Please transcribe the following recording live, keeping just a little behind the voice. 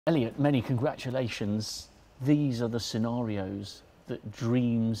Elliot, many congratulations. These are the scenarios that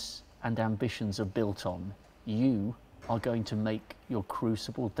dreams and ambitions are built on. You are going to make your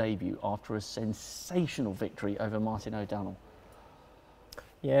Crucible debut after a sensational victory over Martin O'Donnell.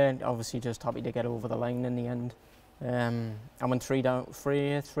 Yeah, obviously just happy to get over the line in the end. I went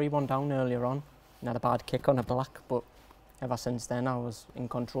 3-1 down earlier on and had a bad kick on a black, but ever since then I was in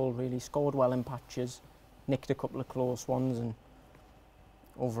control really, scored well in patches, nicked a couple of close ones, and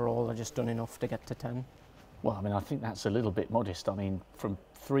overall I just done enough to get to 10. Well, I mean, I think that's a little bit modest. I mean, from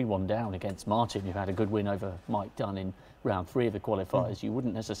 3-1 down against Martin, who had a good win over Mike Dunn in round 3 of the qualifiers, you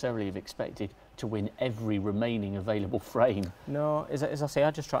wouldn't necessarily have expected to win every remaining available frame. No, as I say, I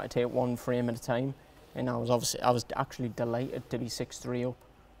just try to take one frame at a time, and I was actually delighted to be 6-3 up,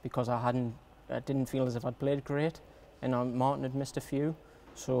 because I didn't feel as if I'd played great, and Martin had missed a few,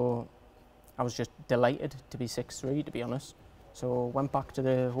 so I was just delighted to be 6-3, to be honest. So went back to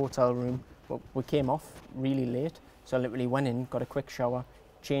the hotel room. But we came off really late, so I literally went in, got a quick shower,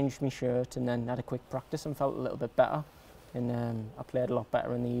 changed my shirt, and then had a quick practice and felt a little bit better. And I played a lot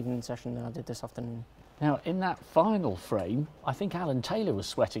better in the evening session than I did this afternoon. Now, in that final frame, I think Alan Taylor was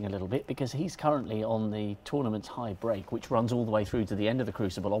sweating a little bit, because he's currently on the tournament's high break, which runs all the way through to the end of the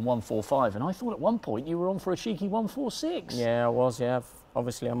Crucible on 145. And I thought at one point you were on for a cheeky 146. Yeah, I was. Yeah,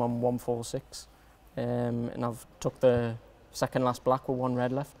 obviously I'm on 146, and I've took the second last black with one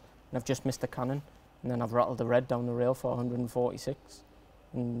red left. And I've just missed the cannon, and then I've rattled the red down the rail for 146.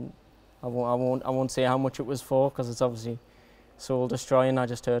 And I won't say how much it was for, because it's obviously soul destroying. I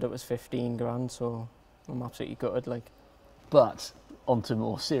just heard it was 15 grand, so I'm absolutely gutted. Like, but on to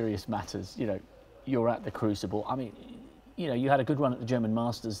more serious matters. You know, you're at the Crucible. I mean, you know, you had a good run at the German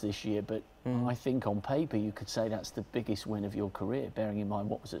Masters this year, but I think on paper you could say that's the biggest win of your career, bearing in mind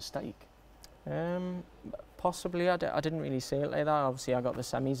what was at stake. Possibly. I didn't really see it like that. Obviously I got the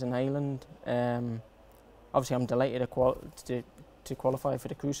semis in Ireland. Obviously I'm delighted to qualify for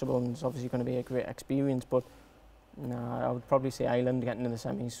the Crucible, and it's obviously going to be a great experience, but no, I would probably say Ireland getting to the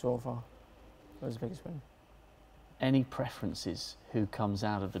semis so far was the biggest win. Any preferences who comes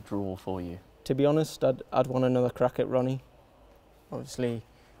out of the draw for you? To be honest, I'd want another crack at Ronnie. Obviously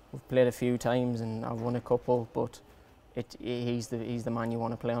we've played a few times and I've won a couple, but he's the man you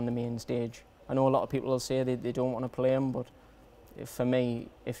want to play on the main stage. I know a lot of people will say they don't want to play him, but for me,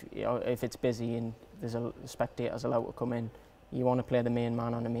 if it's busy and there's spectators allowed to come in, you want to play the main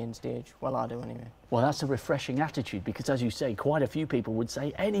man on the main stage. Well, I do anyway. Well, that's a refreshing attitude, because as you say, quite a few people would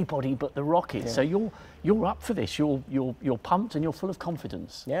say anybody but the Rocket. Yeah. So you're up for this. You're pumped and you're full of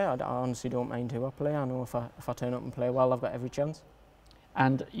confidence. Yeah, I honestly don't mind who I play. I know if I turn up and play well, I've got every chance.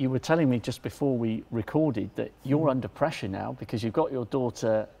 And you were telling me just before we recorded that you're under pressure now, because you've got your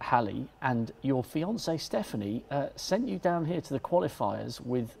daughter Hallie and your fiancée Stephanie sent you down here to the qualifiers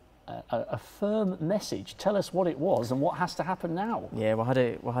with a firm message. Tell us what it was and what has to happen now. Yeah,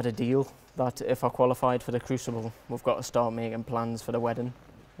 we had a deal that if I qualified for the Crucible, we've got to start making plans for the wedding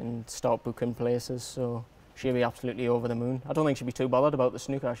and start booking places. So she'll be absolutely over the moon. I don't think she'll be too bothered about the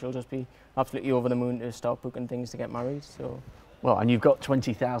snooker. She'll just be absolutely over the moon to start booking things to get married. So. Well, and you've got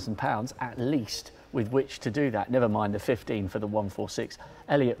 £20,000 at least with which to do that, never mind the 15 for the 146.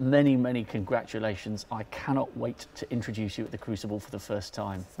 Elliot, many, many congratulations. I cannot wait to introduce you at the Crucible for the first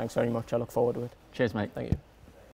time. Thanks very much. I look forward to it. Cheers, mate. Thank you.